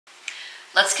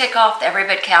Let's kick off the Every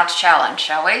Bit Counts Challenge,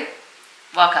 shall we?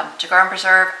 Welcome to Grow and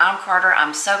Preserve. I'm Carter.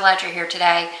 I'm so glad you're here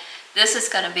today. This is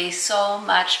going to be so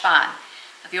much fun.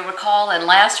 If you'll recall in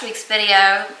last week's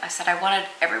video, I said I wanted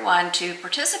everyone to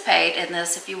participate in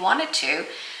this if you wanted to.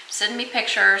 Send me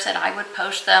pictures and I would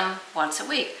post them once a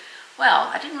week. Well,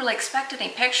 I didn't really expect any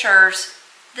pictures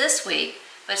this week,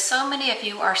 but so many of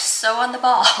you are so on the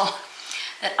ball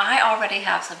that I already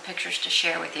have some pictures to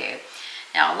share with you.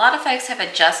 Now, a lot of folks have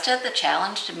adjusted the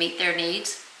challenge to meet their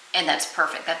needs, and that's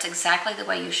perfect. That's exactly the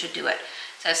way you should do it.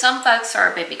 So some folks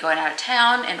are maybe going out of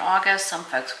town in August. Some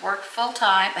folks work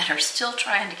full-time and are still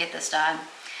trying to get this done.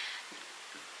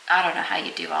 I don't know how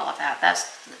you do all of that.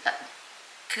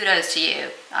 Kudos to you.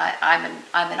 I'm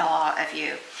in awe of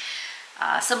you.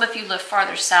 Some of you live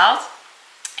farther south,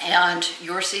 and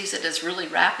your season is really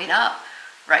wrapping up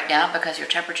right now because your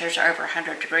temperatures are over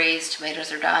 100 degrees.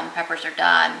 Tomatoes are done. Peppers are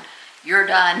done. You're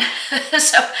done.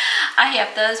 So I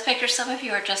have those pictures. Some of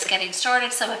you are just getting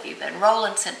started. Some of you have been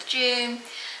rolling since June.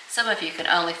 Some of you can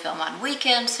only film on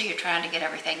weekends, so you're trying to get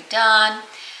everything done.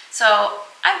 So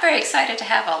I'm very excited to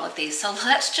have all of these. So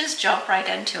let's just jump right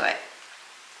into it.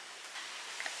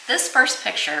 This first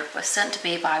picture was sent to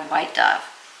me by White Dove.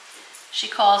 She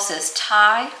calls this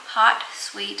Thai hot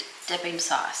sweet dipping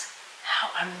sauce. How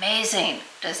amazing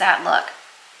does that look?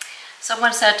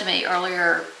 Someone said to me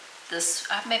earlier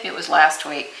maybe it was last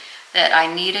week, that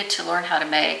I needed to learn how to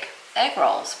make egg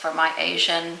rolls for my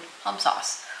Asian plum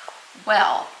sauce.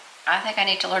 Well, I think I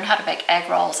need to learn how to make egg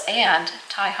rolls and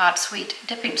Thai hot sweet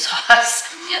dipping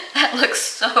sauce. That looks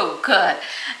so good.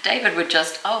 David would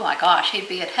just, oh my gosh, he'd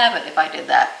be in heaven if I did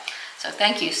that. So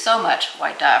thank you so much,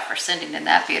 White Dove, for sending in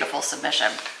that beautiful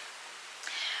submission.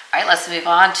 All right, let's move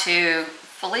on to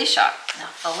Felicia. Now,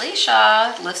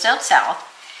 Felicia lives down south,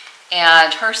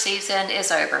 and her season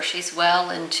is over. She's well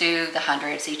into the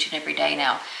hundreds each and every day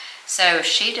now. So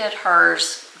she did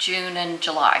hers June and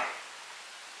July.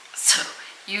 So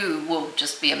you will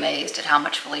just be amazed at how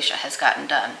much Felicia has gotten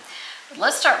done.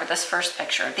 Let's start with this first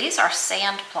picture. These are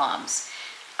sand plums.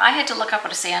 I had to look up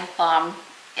what a sand plum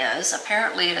is.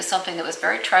 Apparently it is something that was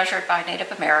very treasured by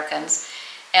Native Americans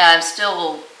and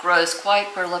still grows quite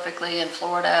prolifically in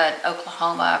Florida and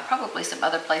Oklahoma, probably some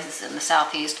other places in the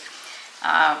southeast.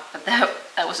 But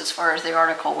that was as far as the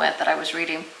article went that I was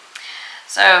reading.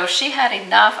 So she had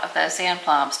enough of those sand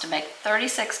plums to make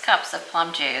 36 cups of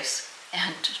plum juice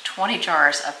and 20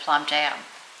 jars of plum jam.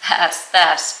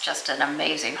 That's just an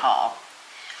amazing haul.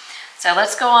 So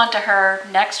let's go on to her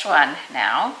next one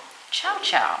now,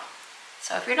 xoxo.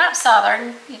 So if you're not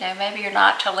Southern, maybe you're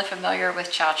not totally familiar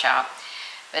with xoxo,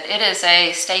 but it is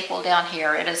a staple down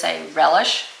here. It is a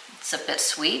relish. It's a bit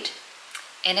sweet.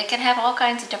 And it can have all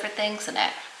kinds of different things in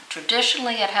it.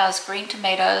 Traditionally, it has green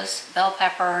tomatoes, bell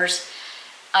peppers,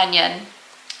 onion,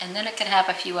 and then it can have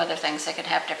a few other things. It can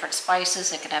have different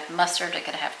spices. It can have mustard. It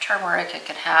can have turmeric. It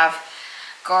can have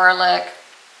garlic.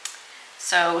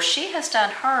 So she has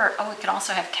done her, it can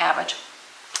also have cabbage.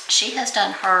 She has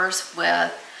done hers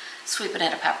with sweet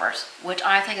banana peppers, which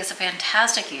I think is a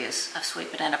fantastic use of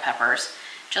sweet banana peppers.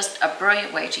 Just a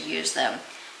brilliant way to use them.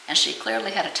 And she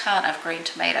clearly had a ton of green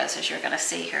tomatoes, as you're going to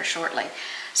see here shortly.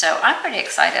 So I'm pretty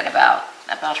excited about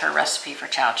her recipe for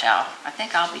xoxo. I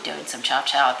think I'll be doing some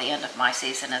xoxo at the end of my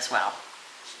season as well.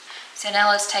 So now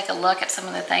let's take a look at some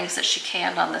of the things that she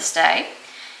canned on this day.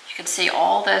 You can see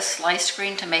all those sliced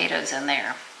green tomatoes in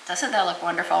there. Doesn't that look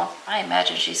wonderful? I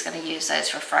imagine she's going to use those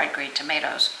for fried green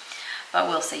tomatoes. But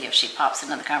we'll see if she pops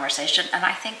into the conversation. And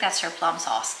I think that's her plum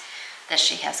sauce that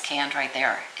she has canned right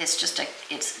there.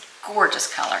 It's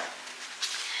gorgeous color.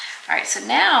 All right, so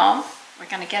now we're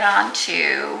going to get on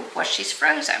to what she's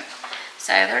frozen.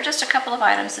 So there are just a couple of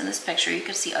items in this picture. You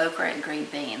can see okra and green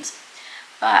beans.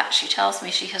 But she tells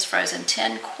me she has frozen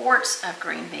 10 quarts of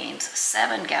green beans,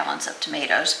 7 gallons of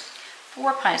tomatoes,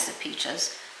 4 pints of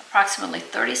peaches, approximately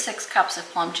 36 cups of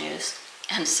plum juice,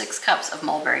 and 6 cups of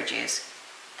mulberry juice.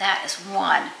 That is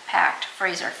one packed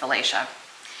freezer, Felicia.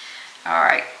 All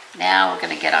right, now we're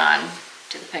going to get on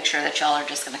to the picture that y'all are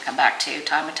just going to come back to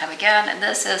time and time again, and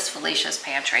this is Felicia's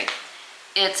pantry.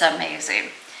 It's amazing.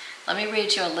 Let me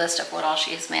read you a list of what all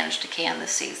she has managed to can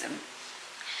this season.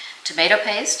 Tomato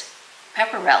paste,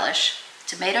 pepper relish,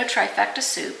 tomato trifecta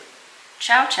soup,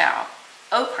 xoxo,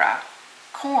 okra,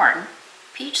 corn,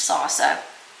 peach salsa,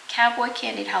 cowboy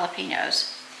candied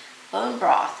jalapenos, bone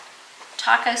broth,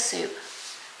 taco soup,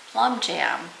 plum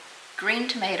jam, green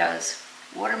tomatoes,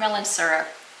 watermelon syrup,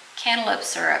 cantaloupe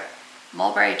syrup,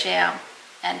 mulberry jam,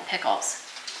 and pickles.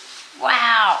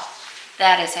 Wow,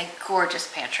 that is a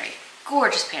gorgeous pantry.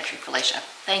 Gorgeous pantry, Felicia.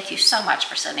 Thank you so much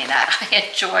for sending that. I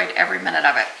enjoyed every minute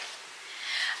of it.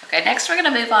 Okay, next we're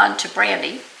going to move on to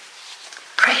Brandy.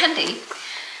 Brandy,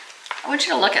 I want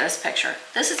you to look at this picture.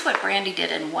 This is what Brandy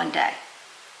did in one day.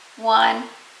 One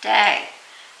day.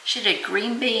 She did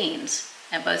green beans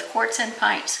in both quarts and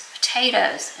pints,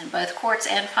 potatoes in both quarts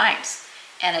and pints,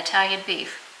 and Italian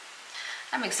beef.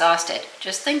 I'm exhausted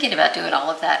just thinking about doing all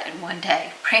of that in one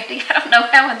day. Brandy, I don't know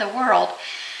how in the world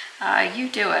you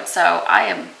do it, so I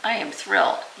am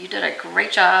thrilled. You did a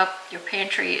great job. Your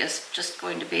pantry is just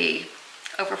going to be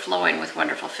overflowing with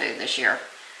wonderful food this year.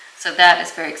 So that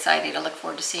is very exciting. I look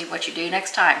forward to seeing what you do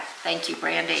next time. Thank you,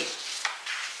 Brandy.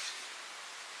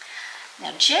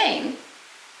 Now Jane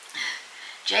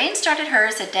started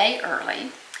hers a day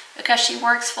early because she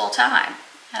works full time.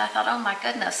 And I thought, oh my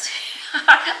goodness,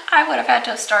 I would have had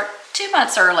to start 2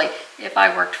 months early if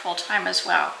I worked full time as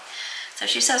well. So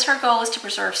she says her goal is to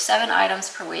preserve 7 items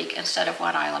per week instead of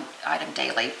 1 item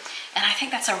daily. And I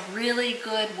think that's a really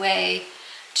good way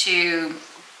to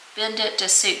bend it to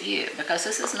suit you, because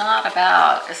this is not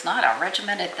it's not a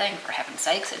regimented thing, for heaven's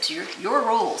sakes. It's your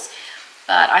rules.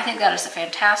 But I think that is a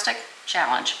fantastic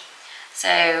challenge.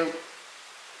 So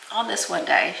on this one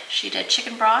day, she did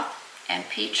chicken broth and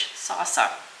peach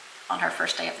salsa on her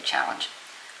first day of the challenge.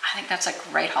 I think that's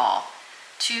a great haul.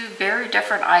 2 very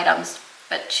different items,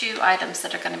 but 2 items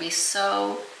that are going to be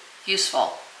so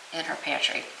useful in her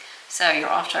pantry. So you're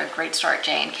off to a great start,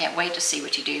 Jane. Can't wait to see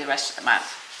what you do the rest of the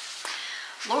month.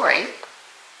 Lori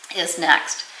is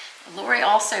next. Lori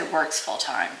also works full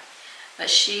time, but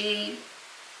she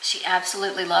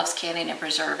absolutely loves canning and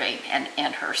preserving,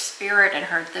 and her spirit and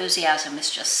her enthusiasm is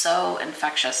just so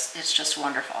infectious. It's just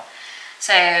wonderful.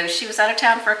 So she was out of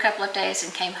town for a couple of days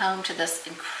and came home to this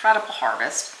incredible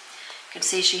harvest. You can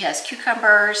see she has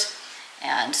cucumbers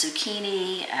and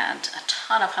zucchini and a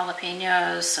ton of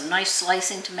jalapenos, some nice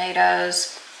slicing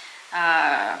tomatoes,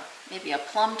 maybe a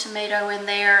plum tomato in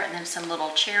there, and then some little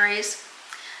cherries.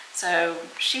 So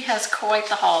she has quite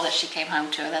the haul that she came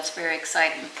home to, and that's very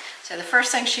exciting. So the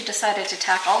first thing she decided to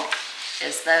tackle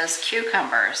is those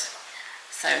cucumbers.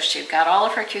 So she got all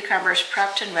of her cucumbers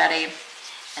prepped and ready,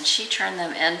 and she turned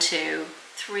them into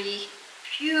 3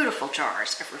 beautiful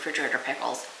jars of refrigerator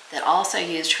pickles that also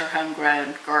used her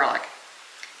homegrown garlic.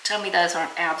 Tell me those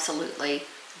aren't absolutely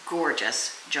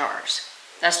gorgeous jars.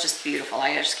 That's just beautiful.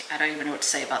 I don't even know what to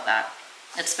say about that.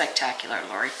 It's spectacular,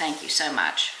 Lori. Thank you so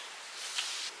much.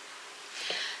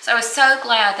 So I was so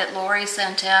glad that Lori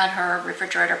sent in her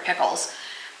refrigerator pickles,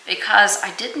 because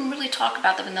I didn't really talk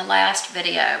about them in the last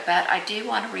video, but I do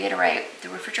want to reiterate the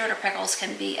refrigerator pickles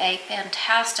can be a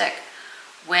fantastic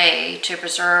way to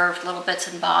preserve little bits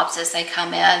and bobs as they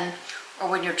come in, or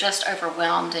when you're just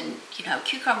overwhelmed and, you know,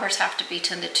 cucumbers have to be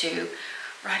tended to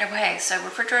right away. So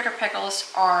refrigerator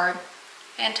pickles are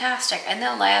fantastic, and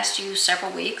they'll last you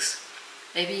several weeks,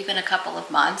 maybe even a couple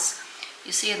of months.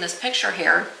 You see in this picture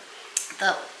here,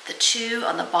 the 2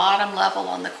 on the bottom level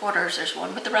on the quarters, there's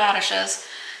one with the radishes.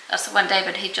 That's the one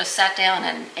David, he just sat down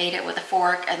and ate it with a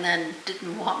fork and then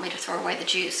didn't want me to throw away the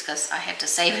juice because I had to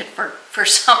save it for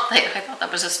something. I thought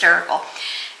that was hysterical.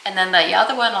 And then the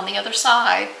other one on the other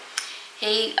side,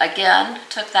 he again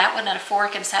took that one and a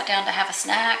fork and sat down to have a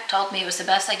snack, told me it was the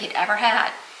best thing he'd ever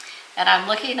had. And I'm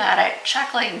looking at it,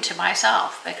 chuckling to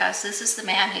myself, because this is the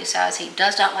man who says he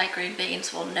does not like green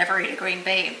beans, will never eat a green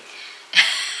bean.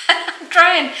 I'm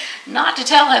trying not to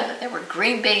tell him that there were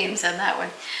green beans in that one.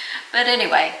 But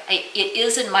anyway, it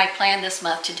is in my plan this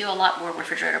month to do a lot more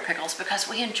refrigerator pickles, because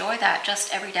we enjoy that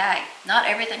just every day. Not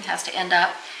everything has to end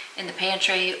up in the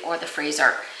pantry or the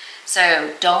freezer.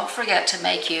 So don't forget to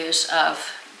make use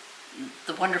of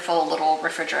the wonderful little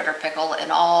refrigerator pickle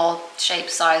in all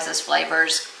shapes, sizes,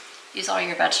 flavors. Use all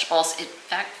your vegetables. In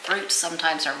fact, fruits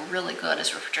sometimes are really good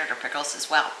as refrigerator pickles as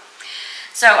well.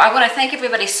 So I want to thank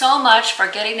everybody so much for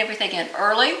getting everything in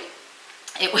early.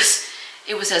 It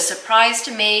was a surprise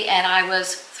to me, and I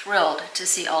was thrilled to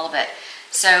see all of it.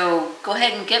 So go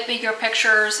ahead and get me your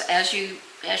pictures as you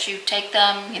take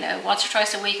them. You know, once or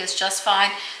twice a week is just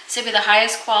fine. Send me the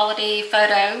highest quality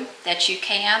photo that you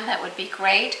can. That would be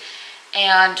great.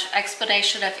 And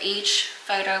explanation of each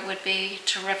photo would be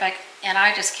terrific. And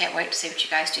I just can't wait to see what you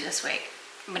guys do this week.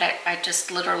 I mean, I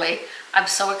just literally, I'm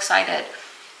so excited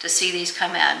to see these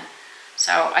come in.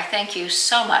 So I thank you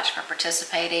so much for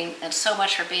participating and so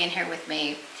much for being here with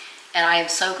me. And I am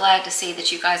so glad to see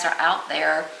that you guys are out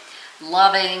there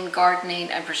loving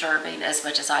gardening and preserving as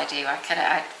much as I do. I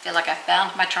feel like I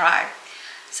found my tribe.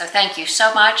 So thank you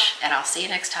so much, and I'll see you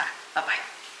next time. Bye-bye.